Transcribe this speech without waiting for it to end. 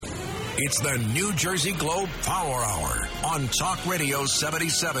It's the New Jersey Globe Power Hour on Talk Radio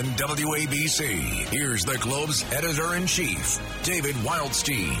 77 WABC. Here's the Globe's editor-in-chief, David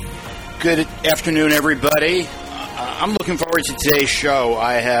Wildstein. Good afternoon, everybody. I'm looking forward to today's show.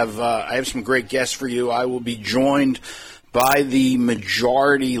 I have some great guests for you. I will be joined by the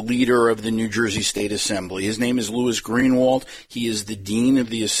majority leader of the New Jersey State Assembly. His name is Louis Greenwald. He is the dean of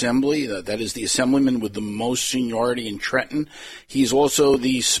the Assembly. That is the assemblyman with the most seniority in Trenton. He's also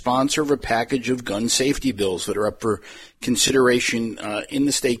the sponsor of a package of gun safety bills that are up for consideration in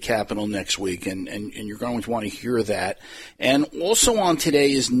the state capitol next week, and you're going to want to hear that. And also on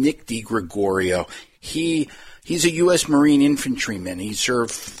today is Nick DiGregorio. He's a U.S. Marine infantryman. He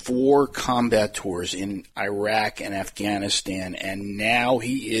served 4 combat tours in Iraq and Afghanistan, and now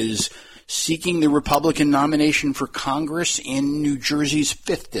he is seeking the Republican nomination for Congress in New Jersey's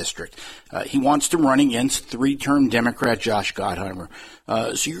 5th District. He wants to run against 3-term Democrat Josh Gottheimer.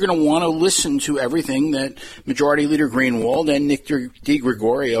 So you're going to want to listen to everything that Majority Leader Greenwald and Nick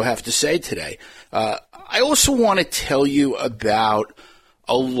DiGregorio have to say today. I also want to tell you about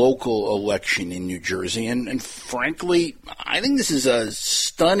a local election in New Jersey, and frankly, I think this is a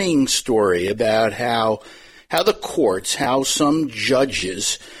stunning story about how the courts, how some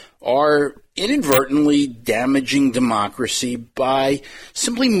judges are inadvertently damaging democracy by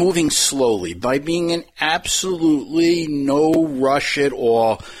simply moving slowly, by being in absolutely no rush at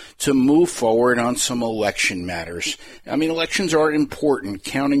all to move forward on some election matters. I mean, elections are important,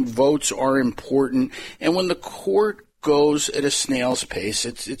 counting votes are important, and when the court goes at a snail's pace,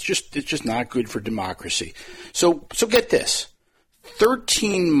 it's just not good for democracy. So get this.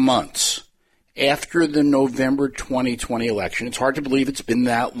 13 months after the November 2020 election, it's hard to believe it's been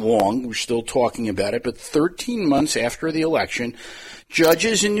that long. We're still talking about it, but 13 months after the election,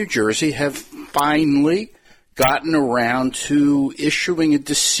 judges in New Jersey have finally gotten around to issuing a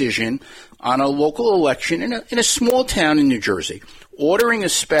decision on a local election in a small town in New Jersey, ordering a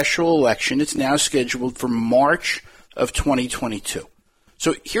special election. It's now scheduled for March of 2022.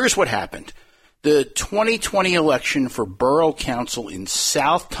 So here's what happened. The 2020 election for Borough Council in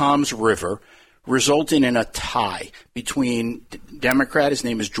South Toms River resulted in a tie between Democrat, his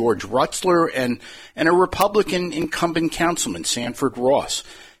name is George Rutzler, and a Republican incumbent councilman, Sanford Ross.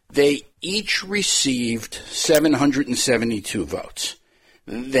 They each received 772 votes.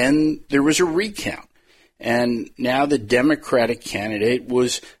 Then there was a recount. And now the Democratic candidate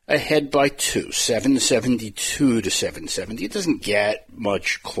was ahead by 2, 772 to 770. It doesn't get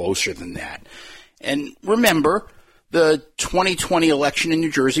much closer than that. And remember, the 2020 election in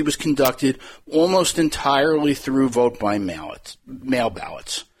New Jersey was conducted almost entirely through vote by mail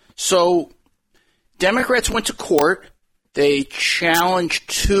ballots. So Democrats went to court. They challenged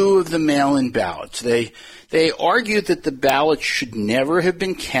 2 of the mail-in ballots. They argued that the ballots should never have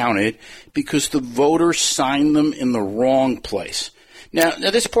been counted because the voters signed them in the wrong place. Now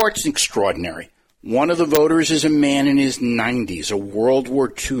this part is extraordinary. One of the voters is a man in his 90s, a World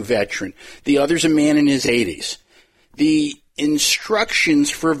War II veteran. The other's a man in his 80s. The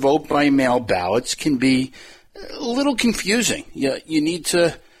instructions for vote-by-mail ballots can be a little confusing. You need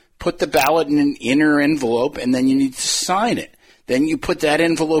to put the ballot in an inner envelope, and then you need to sign it. Then you put that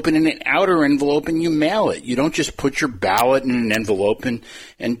envelope in an outer envelope and you mail it. You don't just put your ballot in an envelope and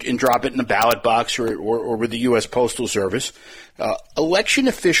drop it in a ballot box or with the U.S. Postal Service. Election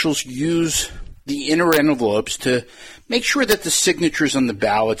officials use the inner envelopes to make sure that the signatures on the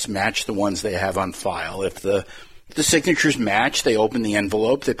ballots match the ones they have on file. If the signatures match, they open the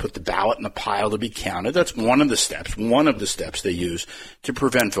envelope, they put the ballot in a pile to be counted. That's one of the steps they use to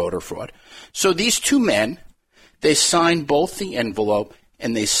prevent voter fraud. So these 2 men, they signed both the envelope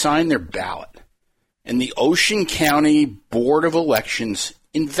and they signed their ballot. And the Ocean County Board of Elections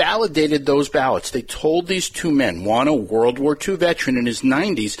invalidated those ballots. They told these 2 men, one a World War II veteran in his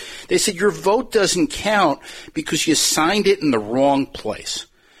 90s, they said, your vote doesn't count because you signed it in the wrong place.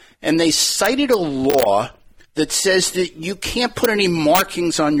 And they cited a law that says that you can't put any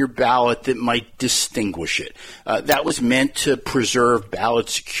markings on your ballot that might distinguish it. That was meant to preserve ballot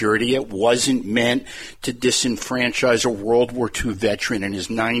security. It wasn't meant to disenfranchise a World War II veteran in his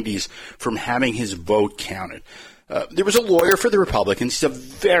 90s from having his vote counted. There was a lawyer for the Republicans. He's a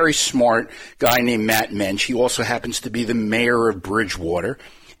very smart guy named Matt Mensch. He also happens to be the mayor of Bridgewater.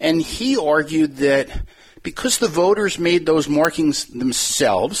 And he argued that because the voters made those markings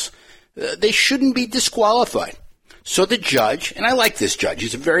themselves, they shouldn't be disqualified. So the judge, and I like this judge,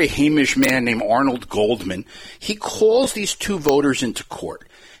 he's a very Hamish man named Arnold Goldman, he calls these 2 voters into court.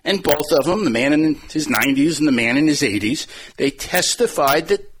 And both of them, the man in his 90s and the man in his 80s, they testified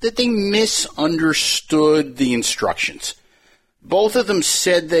that they misunderstood the instructions. both of them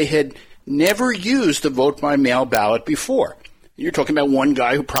said they had never used a vote-by-mail ballot before. You're talking about one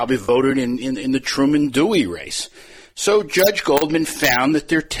guy who probably voted in the Truman Dewey race. So Judge Goldman found that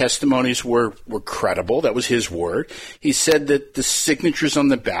their testimonies were credible. That was his word. He said that the signatures on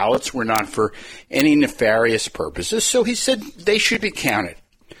the ballots were not for any nefarious purposes, so he said they should be counted.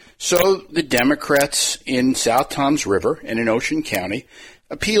 So the Democrats in South Toms River and in Ocean County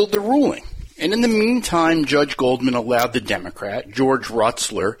appealed the ruling. And in the meantime, Judge Goldman allowed the Democrat, George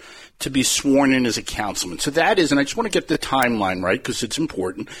Rutzler, to be sworn in as a councilman. So that is, and I just want to get the timeline right because it's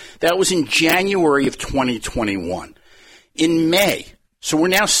important, that was in January of 2021. In May, so we're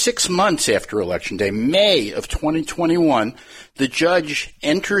now 6 months after Election Day, May of 2021, the judge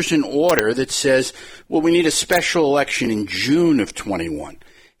enters an order that says, well, we need a special election in June of 21.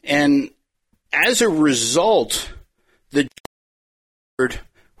 And as a result, the judge ordered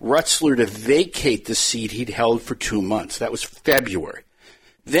Rutzler to vacate the seat he'd held for 2 months. That was February.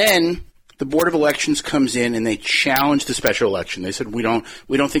 Then the Board of Elections comes in and they challenge the special election. They said, we don't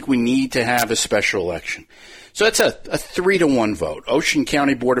think we need to have a special election. So that's a 3-1 vote. Ocean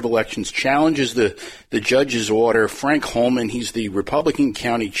County Board of Elections challenges the judge's order. Frank Holman, he's the Republican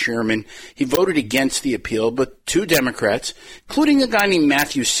county chairman. He voted against the appeal, but 2 Democrats, including a guy named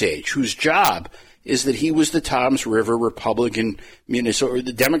Matthew Sage, whose job is that he was the Toms River Republican or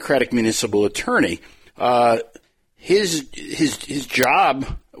the Democratic municipal attorney. His job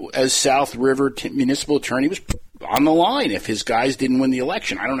as South River municipal attorney was on the line if his guys didn't win the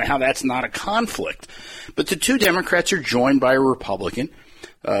election. I don't know how that's not a conflict. But the 2 Democrats are joined by a Republican,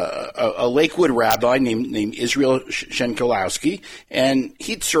 a Lakewood rabbi named Israel Shenkolowski, and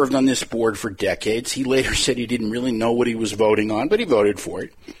he'd served on this board for decades. He later said he didn't really know what he was voting on, but he voted for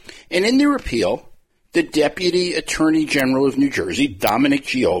it. And in their appeal, the Deputy Attorney General of New Jersey, Dominic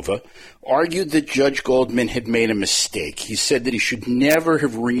Giova, argued that Judge Goldman had made a mistake. He said that he should never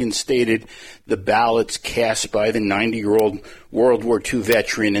have reinstated the ballots cast by the 90-year-old World War II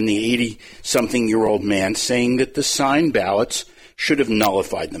veteran and the 80-something-year-old man, saying that the signed ballots should have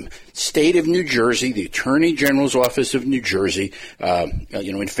nullified them. State of New Jersey, the Attorney General's Office of New Jersey,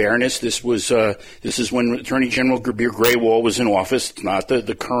 in fairness, this is when Attorney General Beer Graywall was in office, not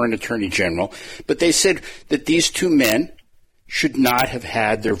the current Attorney General. But they said that these 2 men should not have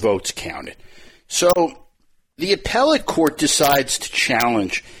had their votes counted. So the appellate court decides to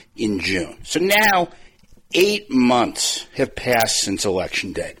challenge in June. So now 8 months have passed since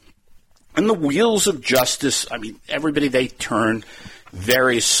Election Day. And the wheels of justice, everybody, they turn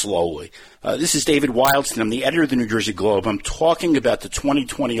very slowly. This is David Wildstein. I'm the editor of the New Jersey Globe. I'm talking about the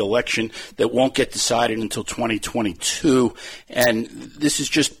 2020 election that won't get decided until 2022, and this is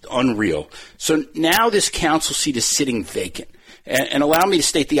just unreal. So now this council seat is sitting vacant. And allow me to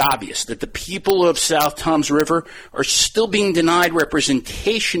state the obvious, that the people of South Toms River are still being denied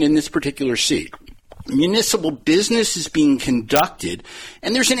representation in this particular seat. Municipal business is being conducted,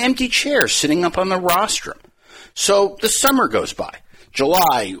 and there's an empty chair sitting up on the rostrum. So the summer goes by.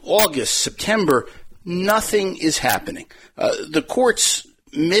 July, August, September, nothing is happening. The courts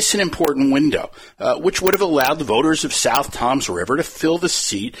miss an important window, which would have allowed the voters of South Toms River to fill the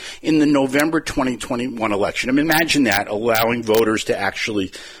seat in the November 2021 election. Imagine that, allowing voters to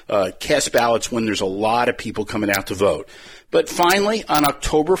actually cast ballots when there's a lot of people coming out to vote. But finally, on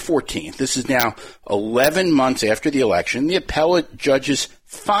October 14th, this is now 11 months after the election, the appellate judges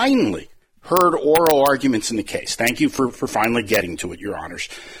finally heard oral arguments in the case. Thank you for finally getting to it, Your Honors.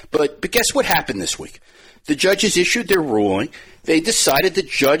 But guess what happened this week? The judges issued their ruling. They decided that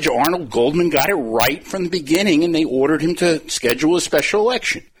Judge Arnold Goldman got it right from the beginning, and they ordered him to schedule a special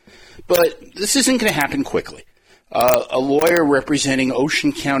election. But this isn't going to happen quickly. A lawyer representing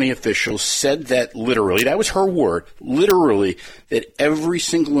Ocean County officials said that literally, that was her word, literally, that every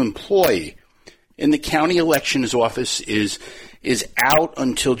single employee in the county elections office is out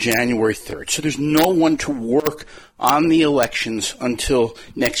until January 3rd. So there's no one to work on the elections until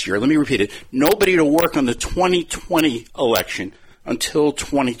next year. Let me repeat it. Nobody to work on the 2020 election until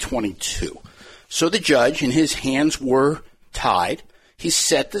 2022. So the judge and his hands were tied. He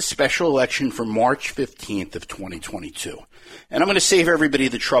set the special election for March 15th of 2022. And I'm going to save everybody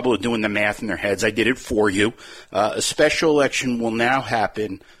the trouble of doing the math in their heads. I did it for you. A special election will now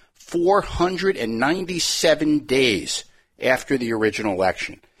happen 497 days after the original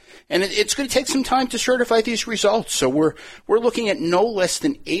election. And it's going to take some time to certify these results. So we're looking at no less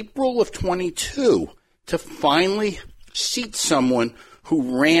than April of 22 to finally seat someone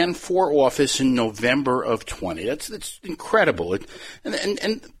who ran for office in November of 20. That's incredible.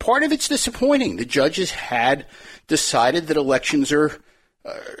 And part of it's disappointing. The judges had decided that elections are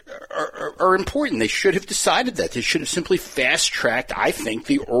are important. They should have decided that. They should have simply fast-tracked, I think,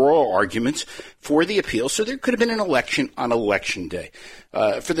 the oral arguments for the appeal, so there could have been an election on Election Day.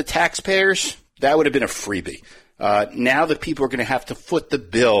 For the taxpayers, that would have been a freebie. Now the people are going to have to foot the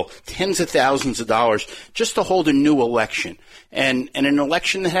bill, tens of thousands of dollars, just to hold a new election. And an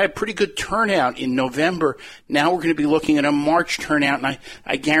election that had a pretty good turnout in November, now we're going to be looking at a March turnout, and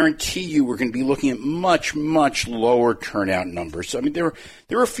I guarantee you we're going to be looking at much, much lower turnout numbers. I mean, there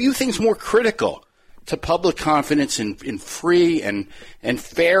are a few things more critical to public confidence in free and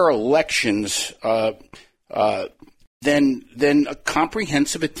fair elections than a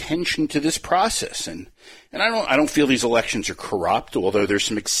comprehensive attention to this process. And I don't feel these elections are corrupt, although there's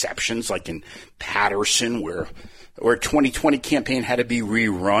some exceptions, like in Patterson, where a 2020 campaign had to be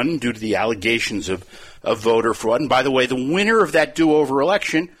rerun due to the allegations of voter fraud. And by the way, the winner of that do-over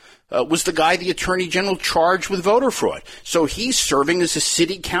election was the guy the Attorney General charged with voter fraud. So he's serving as a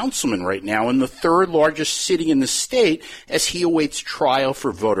city councilman right now in the third largest city in the state as he awaits trial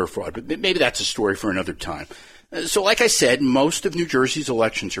for voter fraud. But maybe that's a story for another time. So like I said, most of New Jersey's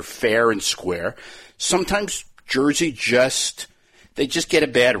elections are fair and square. Sometimes Jersey just get a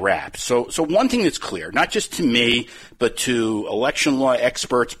bad rap. So one thing that's clear, not just to me, but to election law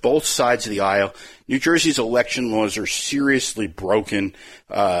experts, both sides of the aisle, New Jersey's election laws are seriously broken.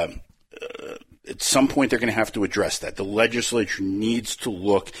 At some point, they're going to have to address that. The legislature needs to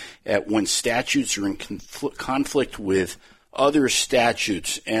look at when statutes are in conflict with other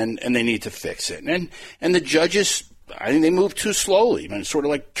statutes, and they need to fix it. And the judges, I think they move too slowly. I mean, it's sort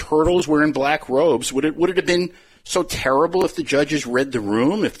of like turtles wearing black robes. Would it have been so terrible if the judges read the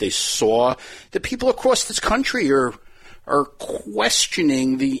room, if they saw that people across this country are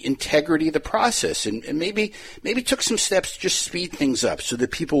questioning the integrity of the process, and maybe took some steps to just speed things up so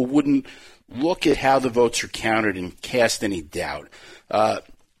that people wouldn't look at how the votes are counted and cast any doubt.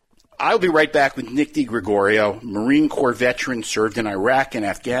 I'll be right back with Nick DeGregorio, Marine Corps veteran, served in Iraq and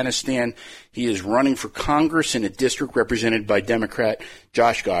Afghanistan. He is running for Congress in a district represented by Democrat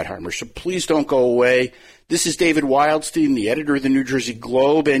Josh Gottheimer. So please don't go away. This is David Wildstein, the editor of the New Jersey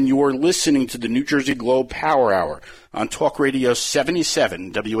Globe, and you're listening to the New Jersey Globe Power Hour on Talk Radio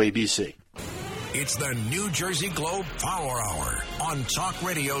 77 WABC. It's the New Jersey Globe Power Hour on Talk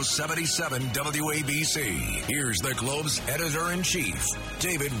Radio 77 WABC. Here's the Globe's editor-in-chief,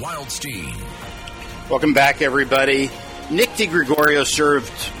 David Wildstein. Welcome back, everybody. Nick DeGregorio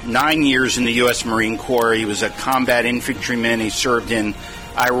served 9 years in the U.S. Marine Corps. He was a combat infantryman. He served in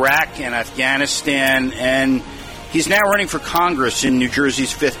Iraq and Afghanistan, and he's now running for Congress in New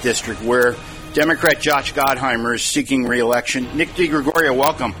Jersey's 5th District, where Democrat Josh Gottheimer is seeking re-election. Nick DeGregorio,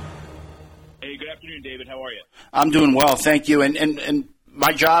 welcome. Hey, good afternoon, David. How are you? I'm doing well, thank you. And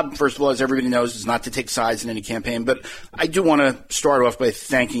my job, first of all, as everybody knows, is not to take sides in any campaign, but I do want to start off by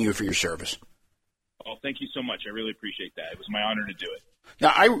thanking you for your service. Well, thank you so much. I really appreciate that. It was my honor to do it.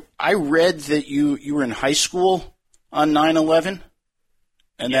 Now, I read that you were in high school on 9/11.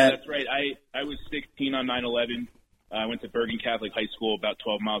 That's right. I was 16 on 9/11. I went to Bergen Catholic High School, about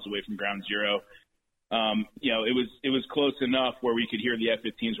 12 miles away from Ground Zero. It was close enough where we could hear the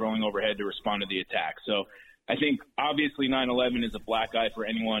F-15s rolling overhead to respond to the attack. So I think obviously 9/11 is a black eye for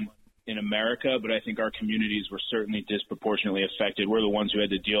anyone in America, but I think our communities were certainly disproportionately affected. We're the ones who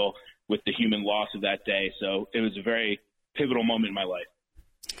had to deal with the human loss of that day. So it was a very pivotal moment in my life.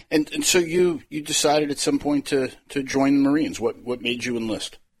 And so you decided at some point to join the Marines. What made you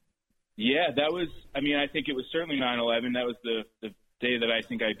enlist? Yeah, I think it was certainly 9/11. That was the day that I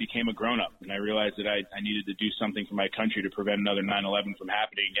think I became a grown-up, and I realized that I needed to do something for my country to prevent another 9/11 from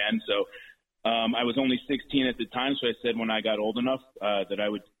happening again. So I was only 16 at the time, so I said when I got old enough that I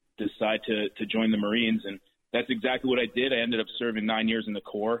would decide to join the Marines, and that's exactly what I did. I ended up serving 9 years in the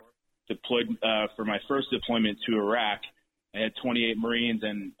Corps, deployed for my first deployment to Iraq. I had 28 Marines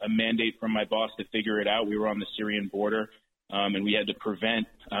and a mandate from my boss to figure it out. We were on the Syrian border, and we had to prevent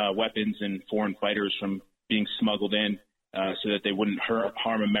weapons and foreign fighters from being smuggled in so that they wouldn't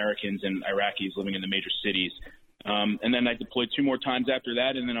harm Americans and Iraqis living in the major cities. And then I deployed 2 more times after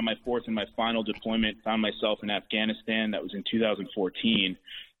that, and then on my 4th and my final deployment, found myself in Afghanistan. That was in 2014.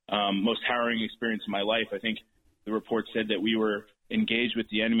 Most harrowing experience of my life. I think the report said that we were engaged with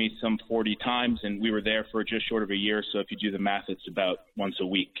the enemy some 40 times, and we were there for just short of a year. So if you do the math, it's about once a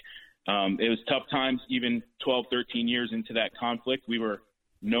week. It was tough times, even 12, 13 years into that conflict. We were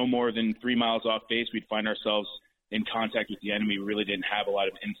no more than 3 miles off base. We'd find ourselves in contact with the enemy. We really didn't have a lot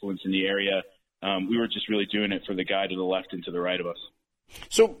of influence in the area. We were just really doing it for the guy to the left and to the right of us.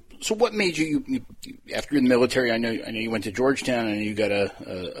 So So what made you after in the military? I know you went to Georgetown, and you got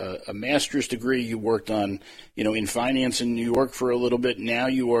a master's degree. You worked on, in finance in New York for a little bit. Now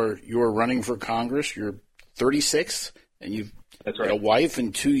you are running for Congress. You're 36, and you've That's right. got a wife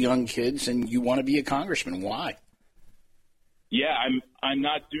and 2 young kids, and you want to be a congressman. Why? Yeah, I'm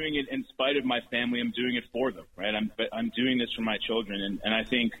not doing it in spite of my family. I'm doing it for them, right? I'm doing this for my children, and I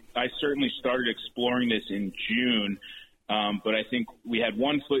think I certainly started exploring this in June, but I think we had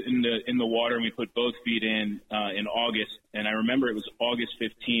one foot in the water, and we put both feet in August. And I remember it was August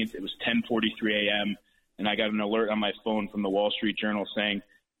 15th. It was 10:43 a.m., and I got an alert on my phone from the Wall Street Journal saying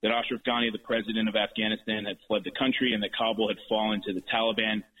that Ashraf Ghani, the president of Afghanistan, had fled the country, and that Kabul had fallen to the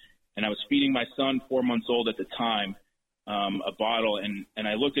Taliban. And I was feeding my son, 4 months old at the time, a bottle, and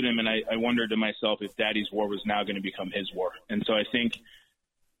I looked at him and I wondered to myself if Daddy's war was now going to become his war. And so I think,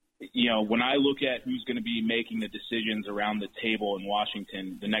 when I look at who's going to be making the decisions around the table in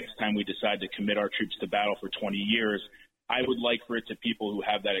Washington the next time we decide to commit our troops to battle for 20 years, I would like for it to people who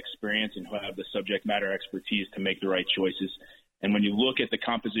have that experience and who have the subject matter expertise to make the right choices. And when you look at the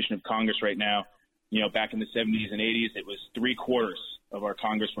composition of Congress right now, back in the 70s and 80s, it was 3/4 of our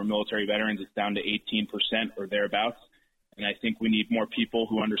Congress were military veterans. It's down to 18% or thereabouts. And I think we need more people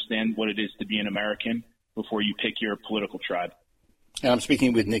who understand what it is to be an American before you pick your political tribe. And I'm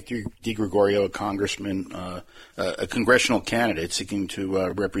speaking with Nick DeGregorio, a congressman, a congressional candidate seeking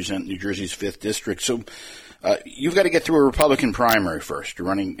to represent New Jersey's 5th District. So you've got to get through a Republican primary first. You're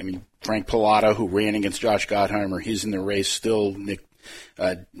running, Frank Pallotta, who ran against Josh Gottheimer, he's in the race still. Nick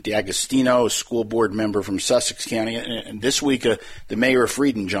D'Agostino, a school board member from Sussex County. And this week, the mayor of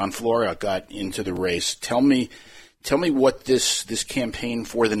Friedan, John Florio, got into the race. Tell me what this campaign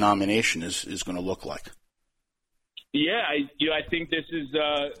for the nomination is going to look like. Yeah, I think this is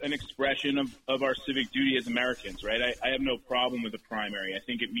an expression of our civic duty as Americans, right? I have no problem with the primary. I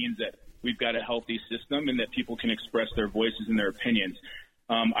think it means that we've got a healthy system and that people can express their voices and their opinions.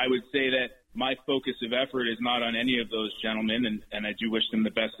 I would say that my focus of effort is not on any of those gentlemen, and I do wish them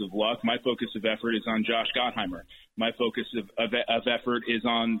the best of luck. My focus of effort is on Josh Gottheimer. My focus of effort is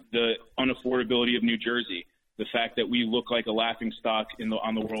on the unaffordability of New Jersey. The fact that we look like a laughingstock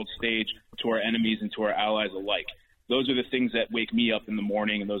on the world stage to our enemies and to our allies alike. Those are the things that wake me up in the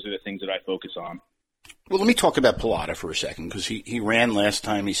morning, and those are the things that I focus on. Well, let me talk about Pallotta for a second, because he ran last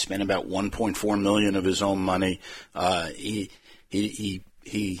time. He spent about $1.4 million of his own money. He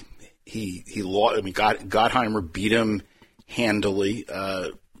lost. Gottheimer beat him handily.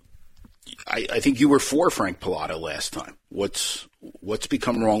 I think you were for Frank Pallotta last time. What's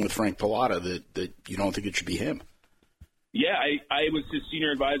become wrong with Frank Pallotta that you don't think it should be him? Yeah, I was his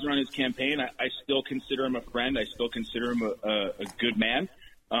senior advisor on his campaign. I still consider him a friend. I still consider him a good man.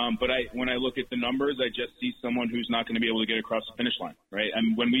 But when I look at the numbers, I just see someone who's not going to be able to get across the finish line, right?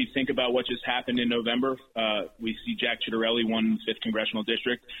 And when we think about what just happened in November, we see Jack Ciattarelli won the 5th Congressional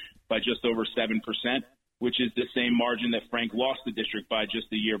District by just over 7%, which is the same margin that Frank lost the district by just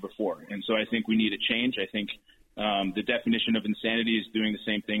the year before. And so I think we need a change. I think the definition of insanity is doing the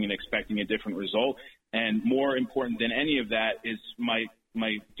same thing and expecting a different result. And more important than any of that is my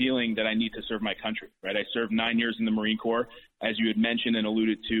feeling that I need to serve my country, right? I served 9 years in the Marine Corps. As you had mentioned and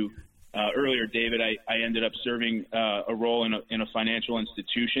alluded to earlier, David, I ended up serving a role in a financial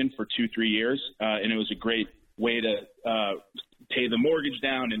institution for 2-3 years, and it was a great way to pay the mortgage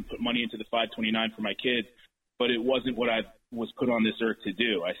down and put money into the 529 for my kids, but it wasn't what I was put on this earth to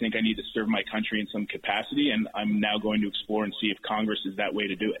do. I think I need to serve my country in some capacity, and I'm now going to explore and see if Congress is that way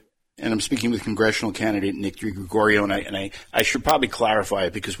to do it. And I'm speaking with congressional candidate Nick DeGregorio, and I should probably clarify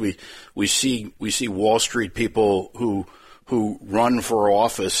it, because we see Wall Street people who run for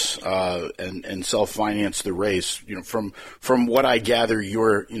office and self-finance the race. From what I gather,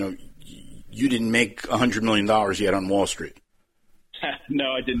 you didn't make $100 million yet on Wall Street.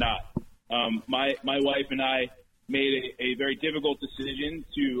 No, I did not. My wife and I made a very difficult decision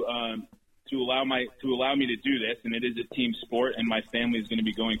to allow me to do this, and it is a team sport, and my family is going to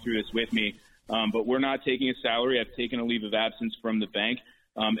be going through this with me. But we're not taking a salary. I've taken a leave of absence from the bank,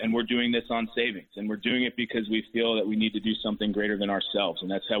 and we're doing this on savings, and we're doing it because we feel that we need to do something greater than ourselves, and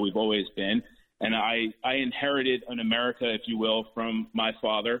that's how we've always been. And I inherited an America, if you will, from my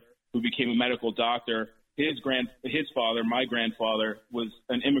father, who became a medical doctor. His father, my grandfather, was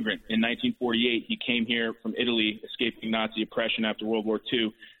an immigrant. In 1948, he came here from Italy, escaping Nazi oppression after World War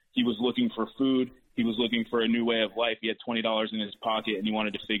II. He was looking for food. He was looking for a new way of life. He had $20 in his pocket, and he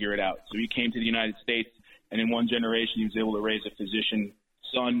wanted to figure it out. So he came to the United States, and in one generation, he was able to raise a physician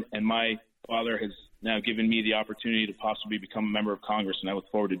son. And my father has now given me the opportunity to possibly become a member of Congress, and I look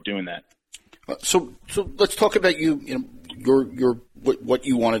forward to doing that. So let's talk about you. what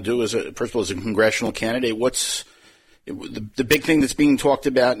you want to do as a congressional candidate. What's the big thing that's being talked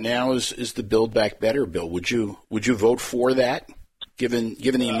about now is the Build Back Better bill. Would you vote for that, given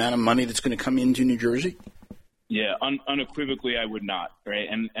the amount of money that's going to come into New Jersey? Yeah, unequivocally, I would not. Right,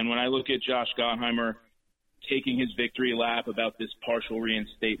 and when I look at Josh Gottheimer taking his victory lap about this partial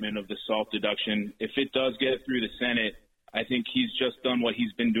reinstatement of the SALT deduction, if it does get through the Senate, I think he's just done what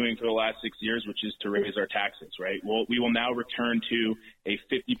he's been doing for the last 6 years, which is to raise our taxes, right? Well, we will now return to a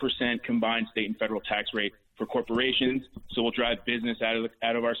 50% combined state and federal tax rate for corporations, so we'll drive business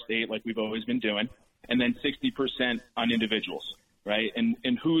out of our state like we've always been doing, and then 60% on individuals, right? And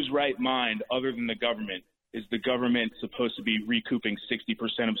in whose right mind, other than the government, is the government supposed to be recouping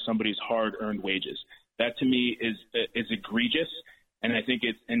 60% of somebody's hard-earned wages? That, to me, is egregious, and I think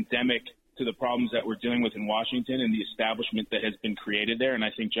it's endemic to the problems that we're dealing with in Washington and the establishment that has been created there, and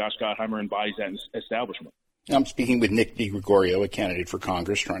I think Josh Gottheimer embodies that establishment. I'm speaking with Nick DeGregorio, a candidate for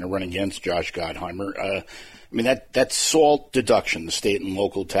Congress trying to run against Josh Gottheimer. That SALT deduction, the state and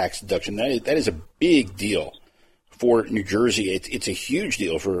local tax deduction, that is a big deal for New Jersey. It's a huge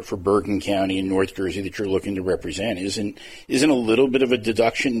deal for Bergen County and North Jersey that you're looking to represent. Isn't a little bit of a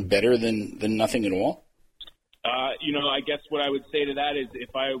deduction better than nothing at all? I guess what I would say to that is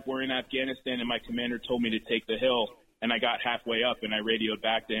if I were in Afghanistan and my commander told me to take the hill and I got halfway up and I radioed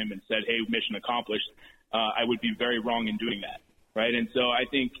back to him and said, hey, mission accomplished, I would be very wrong in doing that, right? And so I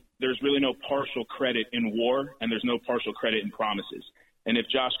think there's really no partial credit in war and there's no partial credit in promises. And if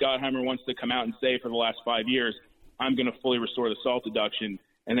Josh Gottheimer wants to come out and say for the last 5 years, I'm going to fully restore the SALT deduction,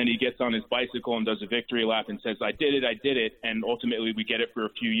 and then he gets on his bicycle and does a victory lap and says, I did it, and ultimately we get it for a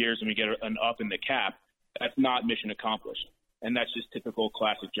few years and we get an up in the cap, that's not mission accomplished. And that's just typical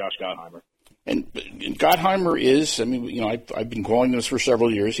classic Josh Gottheimer. And Gottheimer is, I've been calling this for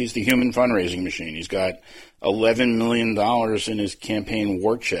several years. He's the human fundraising machine. He's got $11 million in his campaign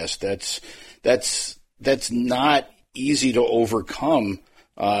war chest. That's not easy to overcome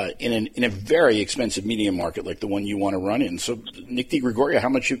in a very expensive media market like the one you want to run in. So, Nick DeGregorio,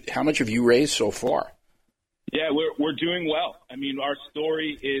 how much have you raised so far? Yeah, we're doing well. Our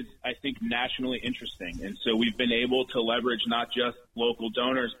story is, I think, nationally interesting. And so we've been able to leverage not just local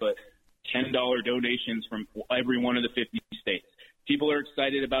donors, but $10 donations from every one of the 50 states. People are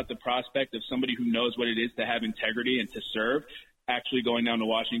excited about the prospect of somebody who knows what it is to have integrity and to serve actually going down to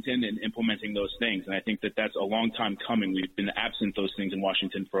Washington and implementing those things. And I think that that's a long time coming. We've been absent those things in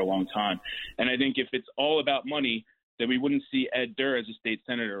Washington for a long time. And I think if it's all about money, that we wouldn't see Ed Durr as a state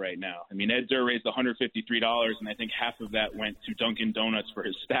senator right now. Ed Durr raised $153, and I think half of that went to Dunkin' Donuts for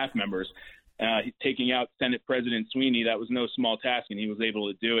his staff members. Taking out Senate President Sweeney, that was no small task, and he was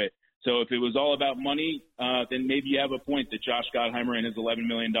able to do it. So if it was all about money, then maybe you have a point that Josh Gottheimer and his $11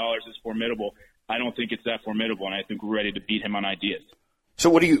 million is formidable. I don't think it's that formidable, and I think we're ready to beat him on ideas. So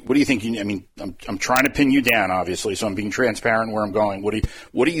what do you think? I'm trying to pin you down, obviously, so I'm being transparent where I'm going.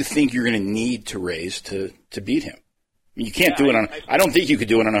 What do you think you're going to need to raise to beat him? You can't do it on. I don't think you could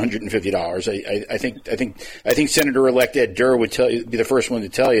do it on $150. I think Senator-elect Ed Durr would be the first one to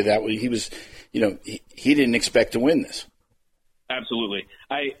tell you that he was, he didn't expect to win this. Absolutely.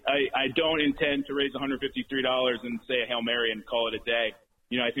 I don't intend to raise $153 and say a Hail Mary and call it a day.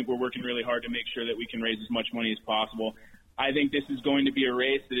 I think we're working really hard to make sure that we can raise as much money as possible. I think this is going to be a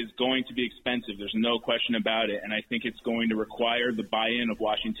race that is going to be expensive. There's no question about it. And I think it's going to require the buy-in of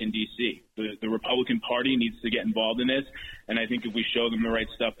Washington, D.C. The Republican Party needs to get involved in this. And I think if we show them the right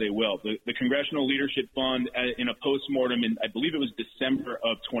stuff, they will. The Congressional Leadership Fund, in a postmortem in, I believe it was December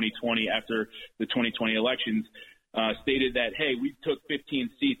of 2020, after the 2020 elections, stated that, hey, we took 15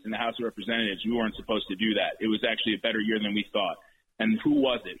 seats in the House of Representatives. We weren't supposed to do that. It was actually a better year than we thought. And who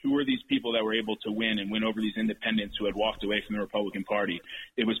was it? Who were these people that were able to win and win over these independents who had walked away from the Republican Party?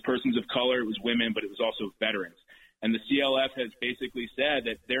 It was persons of color, it was women, but it was also veterans. And the CLF has basically said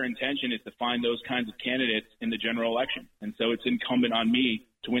that their intention is to find those kinds of candidates in the general election. And so it's incumbent on me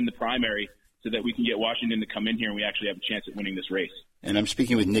to win the primary so that we can get Washington to come in here and we actually have a chance at winning this race. And I'm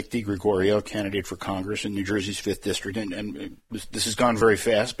speaking with Nick DeGregorio, candidate for Congress in New Jersey's 5th District. And this has gone very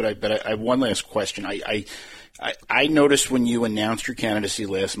fast, but I have one last question. I noticed when you announced your candidacy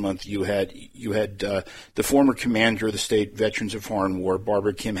last month, you had the former commander of the State Veterans of Foreign War,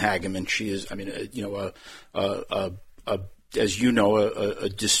 Barbara Kim Hageman. She is, as you know, a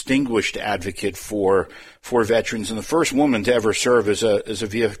distinguished advocate for veterans and the first woman to ever serve as a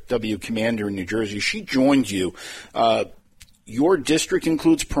VFW commander in New Jersey. She joined you. Your district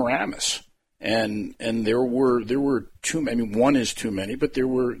includes Paramus, and there were too many. One is too many, but there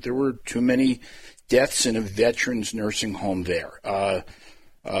were too many deaths in a veterans nursing home there.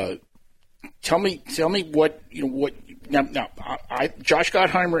 Tell me what Josh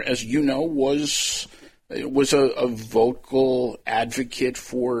Gottheimer, as you know, was a vocal advocate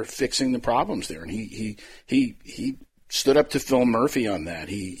for fixing the problems there, and he stood up to Phil Murphy on that.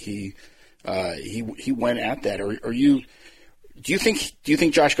 He went at that. Do you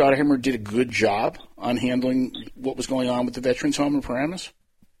think Josh Gottheimer did a good job on handling what was going on with the Veterans Home in Paramus?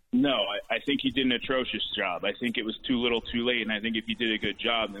 No, I think he did an atrocious job. I think it was too little too late, and I think if he did a good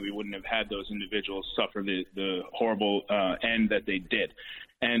job, then we wouldn't have had those individuals suffer the horrible end that they did.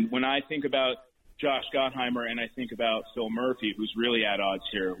 And when I think about Josh Gottheimer and I think about Phil Murphy, who's really at odds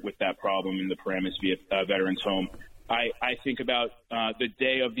here with that problem in the Paramus Veterans Home, I think about the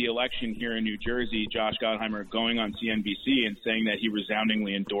day of the election here in New Jersey, Josh Gottheimer going on CNBC and saying that he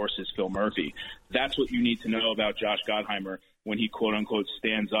resoundingly endorses Phil Murphy. That's what you need to know about Josh Gottheimer when he, quote-unquote,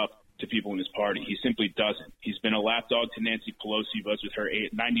 stands up to people in his party. He simply doesn't. He's been a lapdog to Nancy Pelosi. He votes with her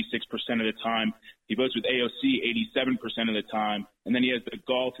 96% of the time. He votes with AOC 87% of the time. And then he has the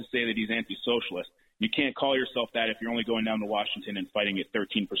gall to say that he's anti-socialist. You can't call yourself that if you're only going down to Washington and fighting it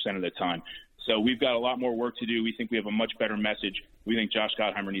 13% of the time. So we've got a lot more work to do. We think we have a much better message. We think Josh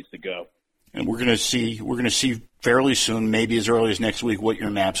Gottheimer needs to go. And we're going to see fairly soon, maybe as early as next week, what your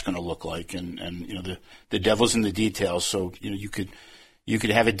map's going to look like. And the devil's in the details. So you could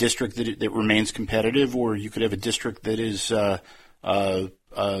have a district that remains competitive, or you could have a district that is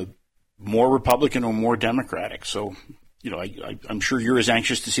more Republican or more Democratic. So I'm sure you're as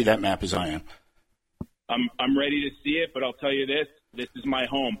anxious to see that map as I am. I'm ready to see it, but I'll tell you this. This is my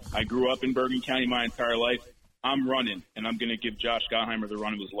home. I grew up in Bergen County my entire life. I'm running, and I'm going to give Josh Gottheimer the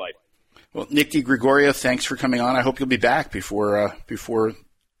run of his life. Well, Nick DeGregorio, thanks for coming on. I hope you'll be back before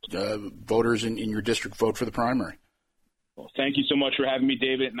voters in your district vote for the primary. Well, thank you so much for having me,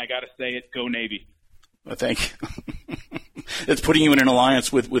 David, and I got to say it, go Navy. Well, thank you. That's putting you in an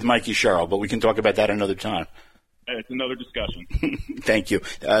alliance with Mikey Sherrill, but we can talk about that another time. It's another discussion. Thank you.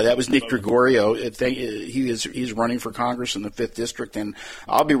 That was Nick Gregorio. He's running for Congress in the 5th District, and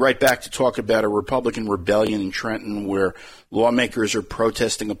I'll be right back to talk about a Republican rebellion in Trenton where lawmakers are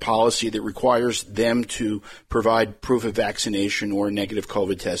protesting a policy that requires them to provide proof of vaccination or a negative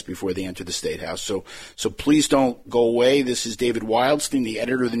COVID test before they enter the State House. So please don't go away. This is David Wildstein, the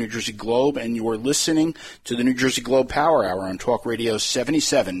editor of the New Jersey Globe, and you are listening to the New Jersey Globe Power Hour on Talk Radio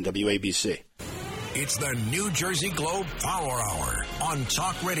 77 WABC. It's the New Jersey Globe Power Hour on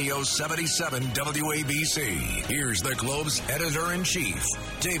Talk Radio 77 WABC. Here's the Globe's editor-in-chief,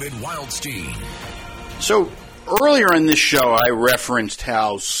 David Wildstein. So earlier in this show, I referenced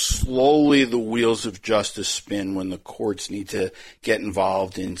how slowly the wheels of justice spin when the courts need to get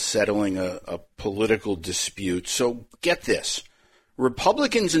involved in settling a political dispute. So get this.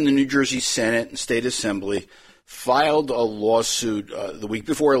 Republicans in the New Jersey Senate and State Assembly filed a lawsuit the week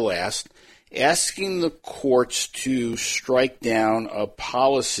before last asking the courts to strike down a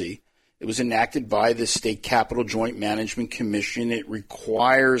policy. It was enacted by the State Capitol Joint Management Commission. It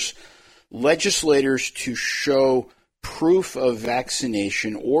requires legislators to show proof of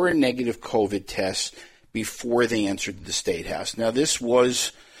vaccination or a negative COVID test before they entered the State House. Now, this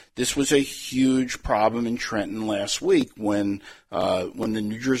was a huge problem in Trenton last week when the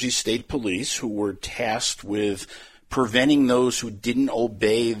New Jersey State Police, who were tasked with preventing those who didn't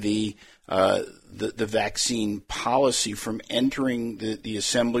obey the vaccine policy from entering the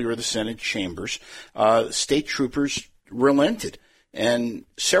Assembly or the Senate chambers, state troopers relented. And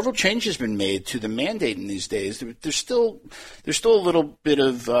several changes have been made to the mandate in these days. There's still a little bit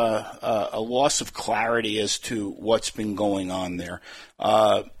of a loss of clarity as to what's been going on there.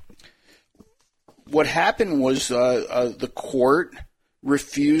 What happened was the court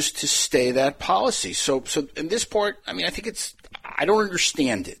refused to stay that policy. So in this part, I mean, I don't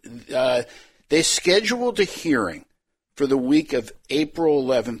understand it. They scheduled a hearing for the week of April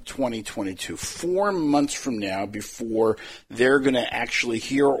 11th, 2022, 4 months from now, before they're going to actually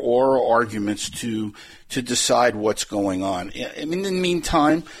hear oral arguments to decide what's going on. I mean, in the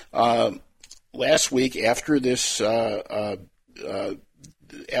meantime, last week after this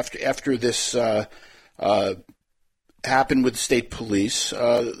happened with the state police,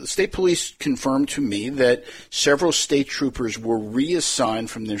 the state police confirmed to me that several state troopers were reassigned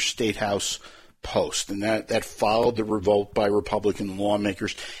from their state house post, and that followed the revolt by Republican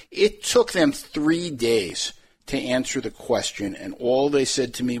lawmakers. It took them 3 days to answer the question, and all they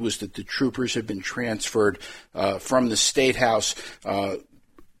said to me was that the troopers had been transferred from the state house,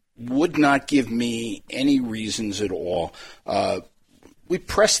 would not give me any reasons at all. We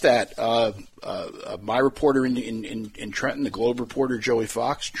pressed that. My reporter in Trenton, the Globe reporter Joey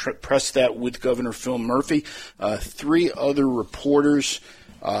Fox, pressed that with Governor Phil Murphy. 3 other reporters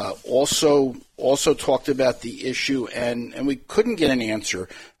also talked about the issue, and we couldn't get an answer.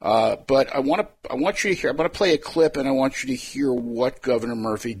 But I want you to hear. I'm going to play a clip, and I want you to hear what Governor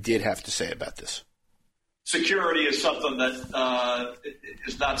Murphy did have to say about this. Security is something that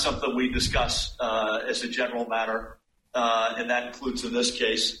is not something we discuss as a general matter, and that includes in this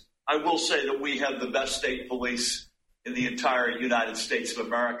case. I will say that we have the best state police in the entire United States of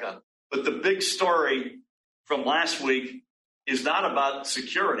America. But the big story from last week is not about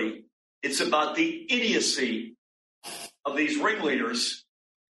security. It's about the idiocy of these ringleaders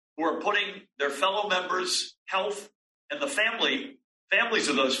who are putting their fellow members' health and the families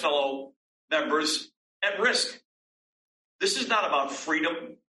of those fellow members at risk. This is not about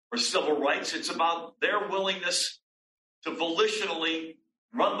freedom or civil rights. It's about their willingness to volitionally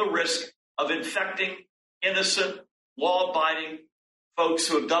run the risk of infecting innocent, law-abiding folks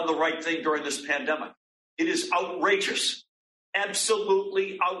who have done the right thing during this pandemic. It is outrageous,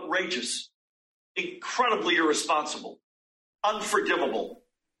 absolutely outrageous, incredibly irresponsible, unforgivable.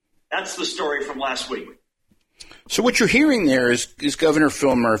 That's the story from last week. So what you're hearing there is Governor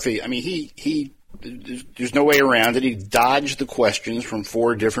Phil Murphy. I mean, there's no way around it. He dodged the questions from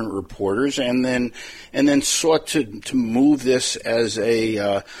 4 different reporters, and then sought to move this as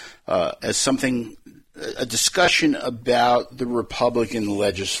a discussion about the Republican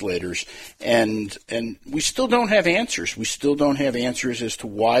legislators, and we still don't have answers. We still don't have answers as to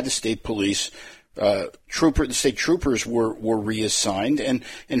why the state police the state troopers were reassigned, and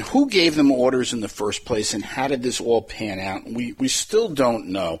who gave them orders in the first place, and how did this all pan out? We still don't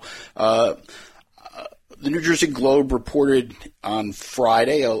know. The New Jersey Globe reported on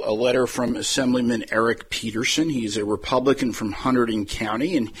Friday a letter from Assemblyman Eric Peterson. He's a Republican from Hunterdon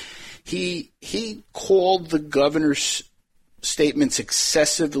County, and he called the governor's statements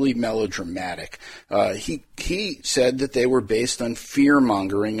excessively melodramatic. He said that they were based on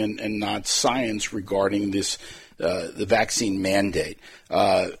fear-mongering and not science regarding this the vaccine mandate.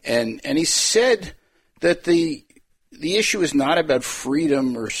 And he said that the issue is not about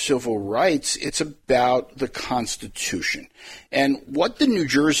freedom or civil rights. It's about the Constitution. And what the New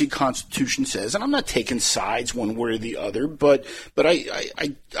Jersey Constitution says, and I'm not taking sides one way or the other, but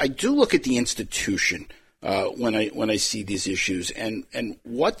I do look at the institution when I see these issues. And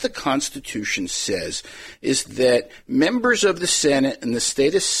what the Constitution says is that members of the Senate and the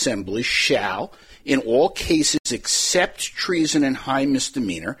State Assembly shall, in all cases except treason and high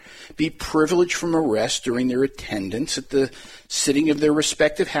misdemeanor, be privileged from arrest during their attendance at the sitting of their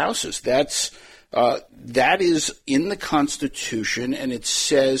respective houses. That is in the Constitution, and it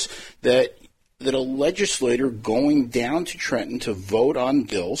says that a legislator going down to Trenton to vote on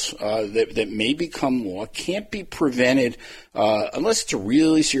bills that may become law can't be prevented, unless it's a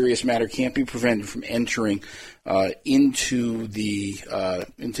really serious matter, can't be prevented from entering into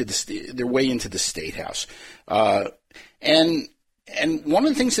their way into the State House. And one of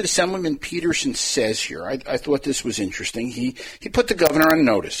the things that Assemblyman Peterson says here, I thought this was interesting. He put the governor on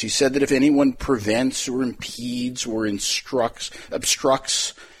notice. He said that if anyone prevents or impedes or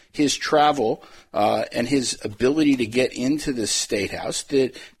obstructs his travel and his ability to get into the State House,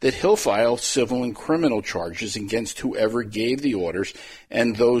 that he'll file civil and criminal charges against whoever gave the orders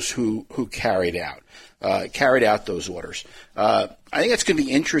and those who carried out those orders. I think it's going to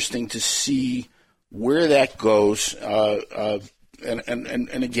be interesting to see where that goes.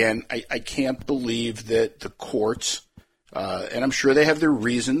 And again, I can't believe that the courts, and I'm sure they have their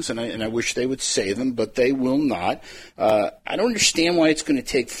reasons, and I wish they would say them, but they will not. I don't understand why it's going to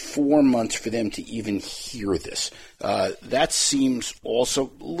take 4 months for them to even hear this. That seems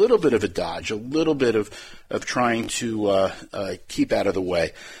also a little bit of a dodge, a little bit of trying to keep out of the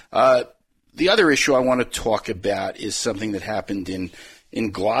way. The other issue I want to talk about is something that happened in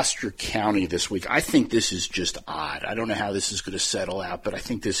Gloucester County this week. I think this is just odd. I don't know how this is going to settle out, but I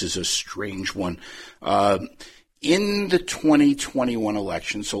think this is a strange one. In the 2021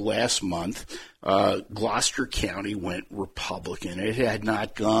 election, so last month, Gloucester County went Republican. It had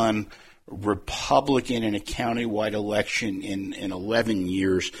not gone Republican in a countywide election in 11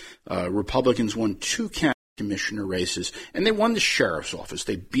 years. Republicans won 2 county commissioner races, and they won the sheriff's office.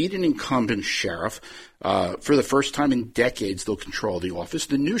 They beat an incumbent sheriff. For the first time in decades, they'll control the office.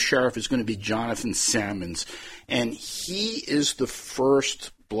 The new sheriff is going to be Jonathan Salmons, and he is the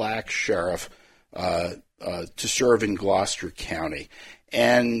first black sheriff to serve in Gloucester County.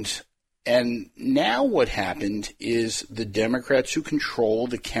 And now what happened is the Democrats who control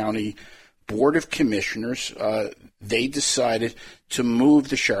the county Board of Commissioners, they decided to move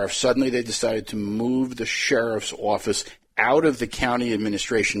the sheriff. Suddenly they decided to move the sheriff's office out of the county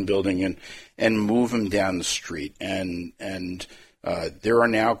administration building and move him down the street. And There are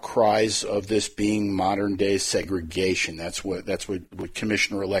now cries of this being modern-day segregation. That's what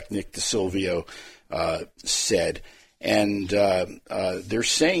Commissioner-elect Nick DeSilvio said. And they're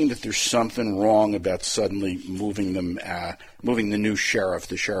saying that there's something wrong about suddenly moving the new sheriff,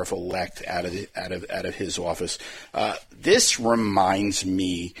 the sheriff-elect, out of his office. This reminds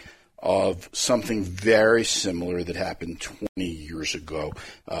me of something very similar that happened 20 years ago.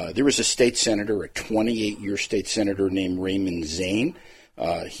 There was a state senator, a 28-year state senator named Raymond Zane.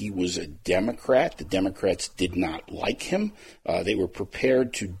 He was a Democrat. The Democrats did not like him. They were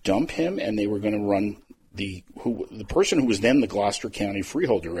prepared to dump him, and they were going to run the person who was then the Gloucester County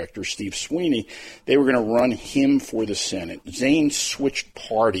Freehold Director, Steve Sweeney. They were going to run him for the Senate. Zane switched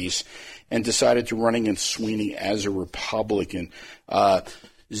parties and decided to run against Sweeney as a Republican.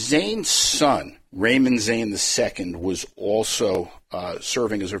 Zane's son, Raymond Zane II, was also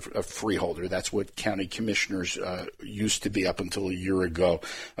serving as a freeholder. That's what county commissioners used to be up until a year ago.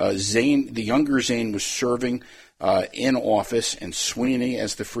 Zane, the younger Zane, was serving in office, and Sweeney,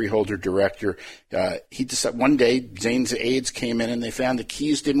 as the freeholder director, he decided one day Zane's aides came in and they found the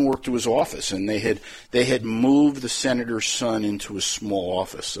keys didn't work to his office, and they had moved the senator's son into a small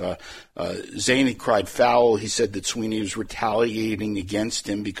office. Zane had cried foul. He said that Sweeney was retaliating against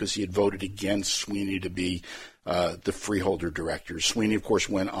him because he had voted against Sweeney to be the freeholder director. Sweeney, of course,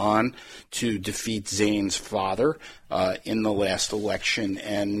 went on to defeat Zane's father in the last election,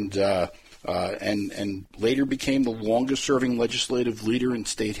 and later became the longest-serving legislative leader in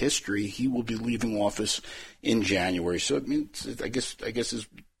state history. He will be leaving office in January. So I mean, I guess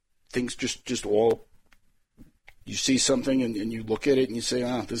things just all. You see something and you look at it and you say,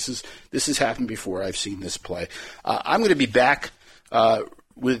 this has happened before. I've seen this play. I'm going to be back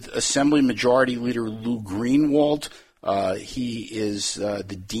with Assembly Majority Leader Lou Greenwald. He is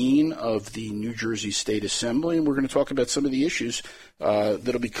the dean of the New Jersey State Assembly, and we're going to talk about some of the issues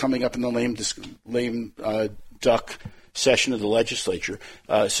that'll be coming up in the lame duck session of the legislature.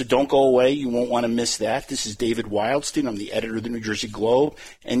 So don't go away. You won't want to miss that. This is David Wildstein. I'm the editor of the New Jersey Globe,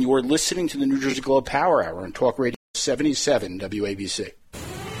 and you are listening to the New Jersey Globe Power Hour on Talk Radio 77 WABC.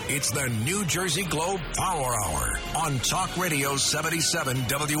 It's the New Jersey Globe Power Hour on Talk Radio 77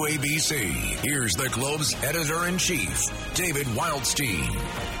 WABC. Here's the Globe's editor-in-chief, David Wildstein.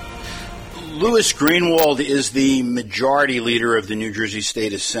 Louis Greenwald is the majority leader of the New Jersey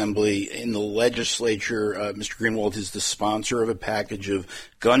State Assembly in the legislature. Mr. Greenwald is the sponsor of a package of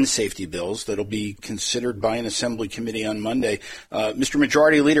gun safety bills that will be considered by an Assembly committee on Monday. Mr.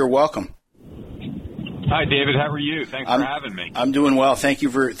 Majority Leader, welcome. Hi, David. How are you? Thanks for having me. I'm doing well. Thank you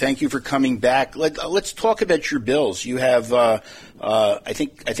for coming back. Let's talk about your bills. You have, I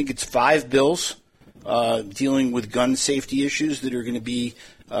think it's 5 bills dealing with gun safety issues that are going to be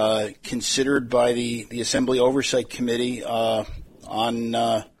considered by the Assembly Oversight Committee on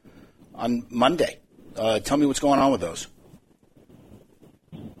Monday. Tell me what's going on with those.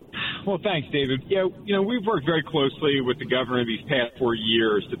 Well, thanks, David. Yeah, we've worked very closely with the governor these past 4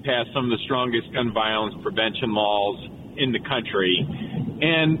 years to pass some of the strongest gun violence prevention laws in the country.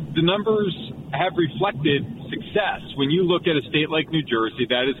 And the numbers have reflected success. When you look at a state like New Jersey,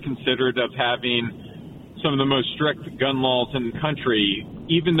 that is considered of having some of the most strict gun laws in the country,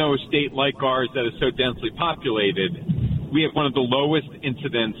 even though a state like ours that is so densely populated, we have one of the lowest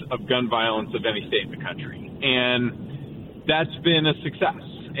incidents of gun violence of any state in the country. And that's been a success.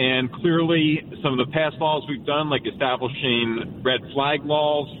 And clearly, some of the past laws we've done, like establishing red flag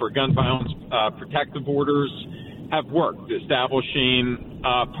laws for gun violence protective orders, have worked. Establishing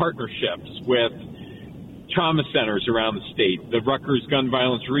partnerships with trauma centers around the state. The Rutgers Gun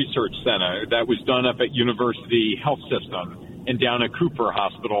Violence Research Center that was done up at University Health System and down at Cooper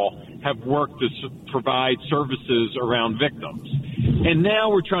Hospital have worked to provide services around victims. And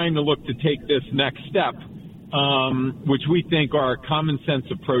now we're trying to look to take this next step, which we think are common sense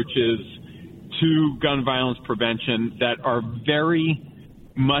approaches to gun violence prevention that are very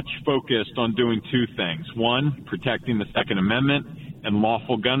much focused on doing 2 things. One, protecting the Second Amendment and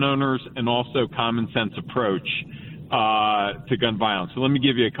lawful gun owners, and also common sense approach to gun violence. So let me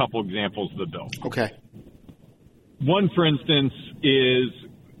give you a couple examples of the bill. Okay. One, for instance, is,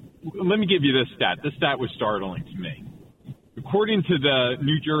 let me give you this stat. This stat was startling to me. According to the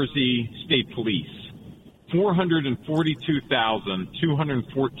New Jersey State Police,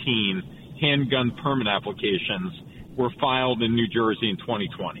 442,214 handgun permit applications were filed in New Jersey in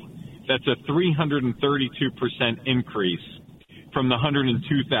 2020. That's a 332% increase from the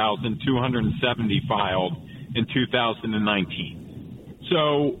 102,270 filed in 2019.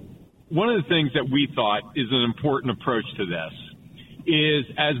 So one of the things that we thought is an important approach to this is,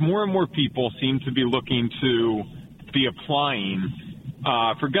 as more and more people seem to be looking to be applying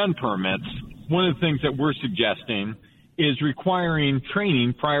for gun permits, one of the things that we're suggesting is requiring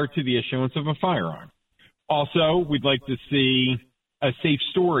training prior to the issuance of a firearm. Also, we'd like to see a safe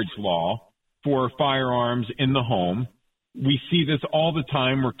storage law for firearms in the home. We see this all the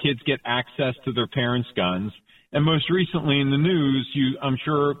time where kids get access to their parents' guns. And most recently in the news, I'm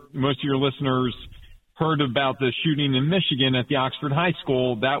sure most of your listeners heard about the shooting in Michigan at the Oxford High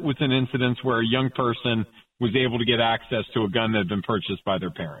School. That was an incident where a young person was able to get access to a gun that had been purchased by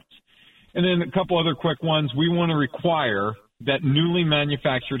their parents. And then a couple other quick ones. We want to require that newly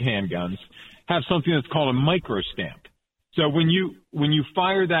manufactured handguns have something that's called a microstamp. So when you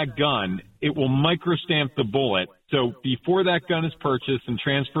fire that gun, it will microstamp the bullet. So before that gun is purchased and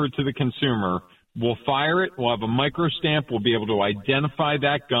transferred to the consumer, we'll fire it. We'll have a microstamp. We'll be able to identify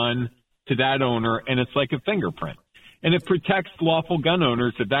that gun to that owner, and it's like a fingerprint. And it protects lawful gun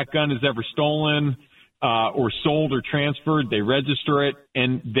owners. If that gun is ever stolen or sold or transferred, they register it,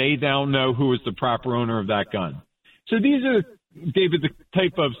 and they now know who is the proper owner of that gun. So these are, David, the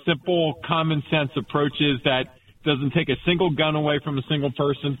type of simple, common sense approaches that doesn't take a single gun away from a single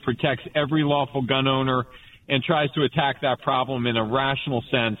person, protects every lawful gun owner, and tries to attack that problem in a rational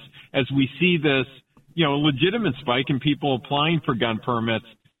sense as we see this, legitimate spike in people applying for gun permits,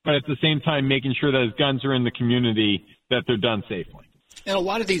 but at the same time making sure that as guns are in the community, that they're done safely. And a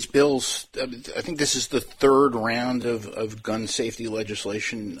lot of these bills, I think this is the third round of gun safety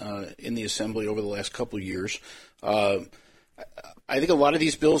legislation in the Assembly over the last couple of years. I think a lot of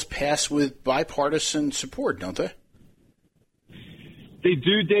these bills pass with bipartisan support, don't they? They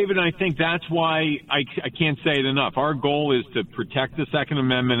do, David, and I think that's why I can't say it enough. Our goal is to protect the Second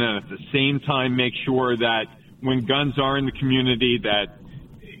Amendment and at the same time make sure that when guns are in the community that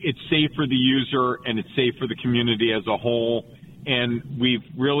it's safe for the user and it's safe for the community as a whole. And we've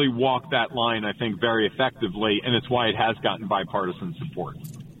really walked that line, I think, very effectively, and it's why it has gotten bipartisan support.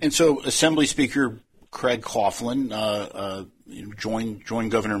 And so Assembly Speaker Craig Coughlin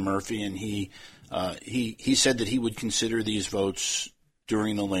joined Governor Murphy, and he said that he would consider these votes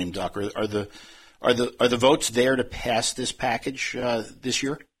during the lame duck. Are the votes there to pass this package this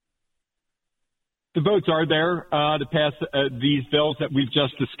year? The votes are there to pass these bills that we've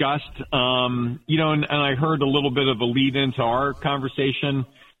just discussed. And I heard a little bit of a lead into our conversation,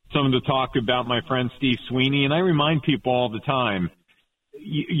 some of the talk about my friend Steve Sweeney, and I remind people all the time,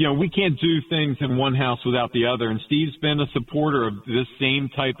 we can't do things in one house without the other. And Steve's been a supporter of this same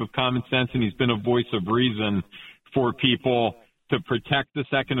type of common sense, and he's been a voice of reason for people to protect the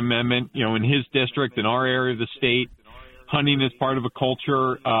Second Amendment, in his district, in our area of the state. Hunting is part of a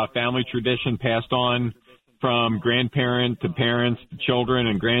culture, family tradition passed on from grandparent to parents to children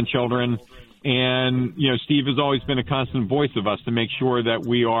and grandchildren. And, Steve has always been a constant voice of us to make sure that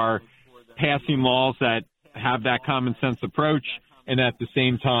we are passing laws that have that common sense approach and at the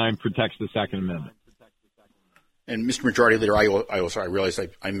same time protects the Second Amendment. And Mr. Majority Leader, I realized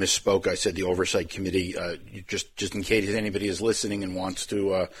I misspoke. I said the Oversight Committee, just in case anybody is listening and wants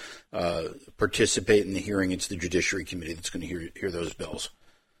to participate in the hearing, it's the Judiciary Committee that's going to hear those bills.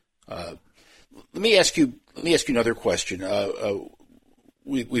 Let me ask you another question.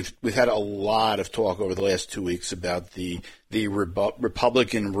 We've had a lot of talk over the last 2 weeks about the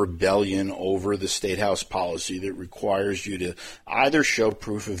Republican rebellion over the State House policy that requires you to either show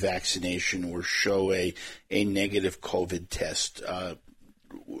proof of vaccination or show a negative COVID test.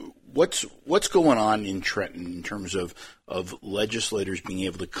 What's going on in Trenton in terms of legislators being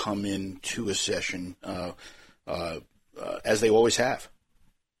able to come into a session as they always have?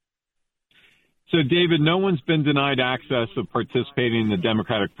 So, David, no one's been denied access of participating in the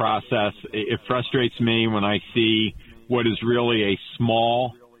democratic process. It frustrates me when I see what is really a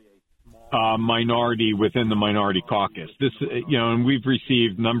small minority within the minority caucus. And we've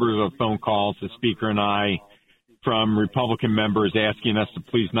received numbers of phone calls, the Speaker and I, from Republican members asking us to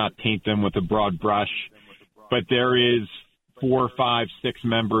please not paint them with a broad brush. But there is 4, 5, 6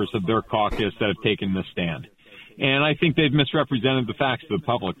 members of their caucus that have taken this stand. And I think they've misrepresented the facts to the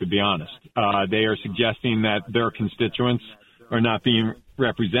public, to be honest. They are suggesting that their constituents are not being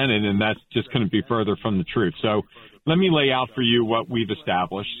represented, and that's just couldn't be further from the truth. So let me lay out for you what we've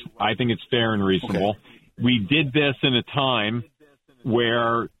established. I think it's fair and reasonable. Okay. We did this in a time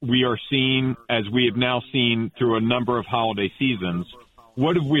where we are seeing, as we have now seen through a number of holiday seasons,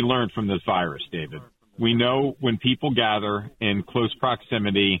 what have we learned from this virus, David? We know when people gather in close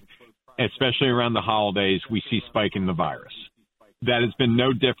proximity, especially around the holidays, we see spike in the virus. That has been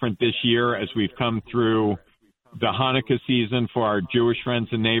no different this year as we've come through the Hanukkah season for our Jewish friends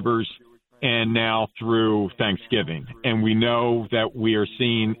and neighbors and now through Thanksgiving. And we know that we are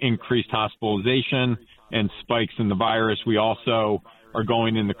seeing increased hospitalization, and spikes in the virus. We also are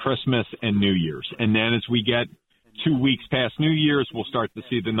going into Christmas and New Year's. And then as we get 2 weeks past New Year's, we'll start to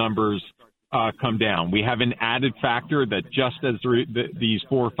see the numbers come down. We have an added factor that just as these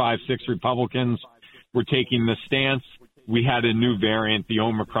 4, 5, 6 Republicans were taking the stance, we had a new variant, the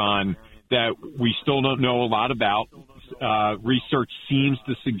Omicron, that we still don't know a lot about. Research seems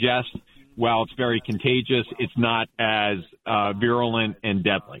to suggest, while it's very contagious, it's not as virulent and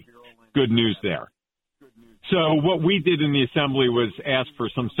deadly. Good news there. So what we did in the assembly was ask for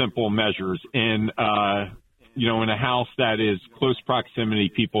some simple measures in a house that is close proximity,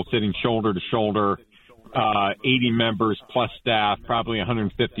 people sitting shoulder to shoulder, 80 members plus staff, probably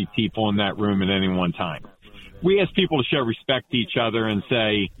 150 people in that room at any one time. We asked people to show respect to each other and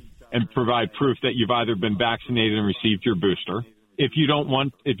provide proof that you've either been vaccinated and received your booster. If you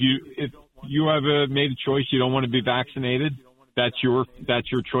have made a choice, you don't want to be vaccinated, that's your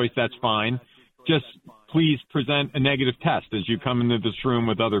choice, that's fine. Just please present a negative test as you come into this room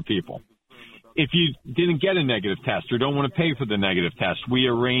with other people. If you didn't get a negative test or don't want to pay for the negative test, we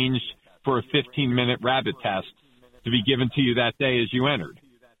arranged for a 15-minute rapid test to be given to you that day as you entered.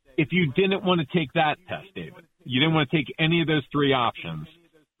 If you didn't want to take that test, David, you didn't want to take any of those three options,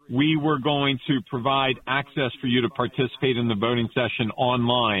 we were going to provide access for you to participate in the voting session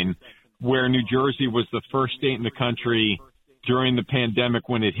online, where New Jersey was the first state in the country during the pandemic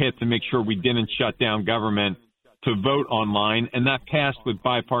when it hit to make sure we didn't shut down government to vote online, and that passed with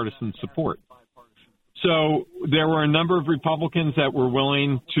bipartisan support. So there were a number of Republicans that were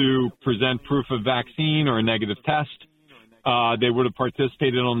willing to present proof of vaccine or a negative test. They would have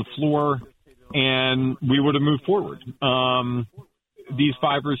participated on the floor, and we would have moved forward. These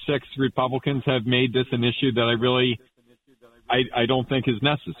 5 or 6 Republicans have made this an issue that I don't think is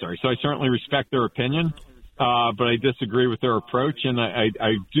necessary. So I certainly respect their opinion, but I disagree with their approach, and I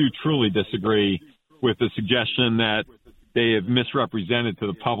do truly disagree with the suggestion that they have misrepresented to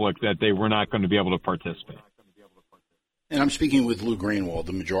the public that they were not going to be able to participate. And I'm speaking with Lou Greenwald,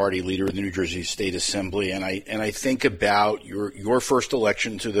 the majority leader of the New Jersey State Assembly, and I think about your first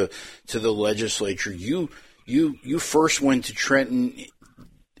election to the legislature. You first went to Trenton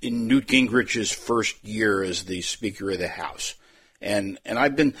in Newt Gingrich's first year as the Speaker of the House, and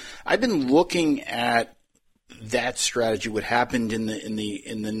I've been looking at that strategy. What happened in the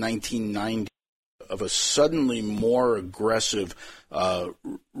 1990s of a suddenly more aggressive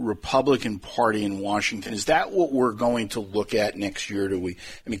Republican Party in Washington. Is that what we're going to look at next year?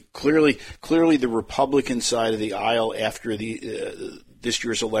 Clearly the Republican side of the aisle after this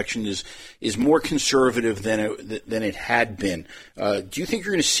year's election is more conservative than it had been. Do you think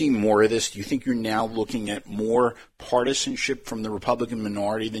you're going to see more of this? Do you think you're now looking at more partisanship from the Republican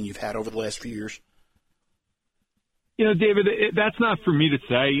minority than you've had over the last few years? David, that's not for me to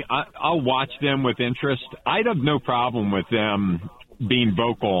say. I'll watch them with interest. I'd have no problem with them being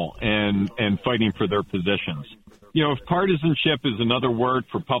vocal and fighting for their positions. If partisanship is another word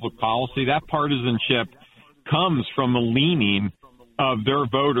for public policy, that partisanship comes from a leaning of their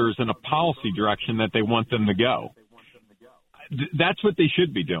voters in a policy direction that they want them to go. That's what they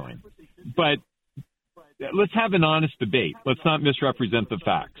should be doing. But let's have an honest debate. Let's not misrepresent the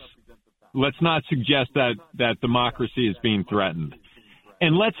facts. Let's not suggest that democracy is being threatened.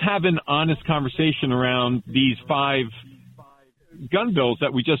 And let's have an honest conversation around these 5 gun bills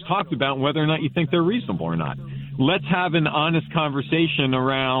that we just talked about, and whether or not you think they're reasonable or not. Let's have an honest conversation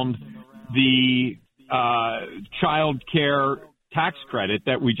around the child care tax credit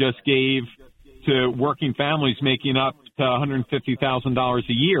that we just gave to working families making up to $150,000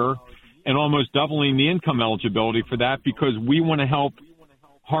 a year, and almost doubling the income eligibility for that, because we want to help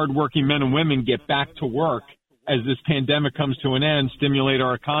hardworking men and women get back to work as this pandemic comes to an end, stimulate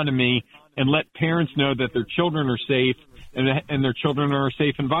our economy, and let parents know that their children are safe and their children are a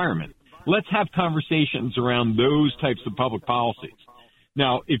safe environment. Let's have conversations around those types of public policies.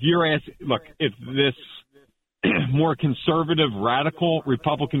 Now, if you're asking, look, if this more conservative, radical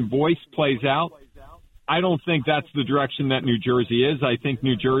Republican voice plays out, I don't think that's the direction that New Jersey is. I think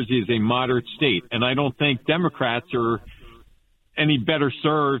New Jersey is a moderate state, and I don't think Democrats are any better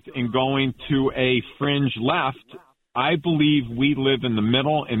served in going to a fringe left. I believe we live in the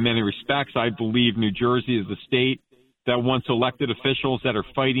middle in many respects. I believe New Jersey is a state that wants elected officials that are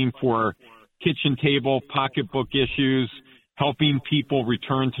fighting for kitchen table, pocketbook issues, helping people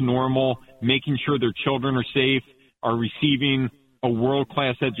return to normal, making sure their children are safe, are receiving a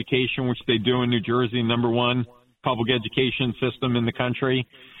world-class education, which they do in New Jersey, number 1 public education system in the country.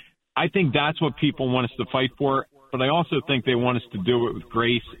 I think that's what people want us to fight for. But I also think they want us to do it with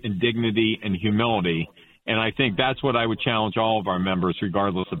grace and dignity and humility. And I think that's what I would challenge all of our members,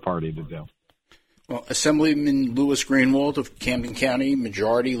 regardless of party, to do. Well, Assemblyman Louis Greenwald of Camden County,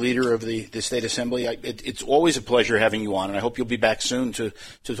 Majority Leader of the State Assembly, it's always a pleasure having you on, and I hope you'll be back soon to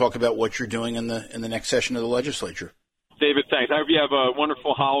talk about what you're doing in the next session of the legislature. David, thanks. I hope you have a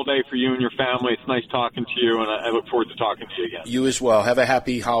wonderful holiday for you and your family. It's nice talking to you, and I look forward to talking to you again. You as well. Have a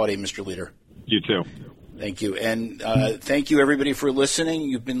happy holiday, Mr. Leader. You too. Thank you. And thank you, everybody, for listening.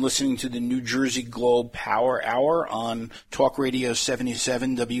 You've been listening to the New Jersey Globe Power Hour on Talk Radio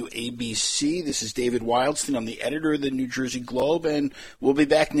 77 WABC. This is David Wildstein. I'm the editor of the New Jersey Globe, and we'll be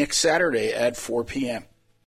back next Saturday at 4 p.m.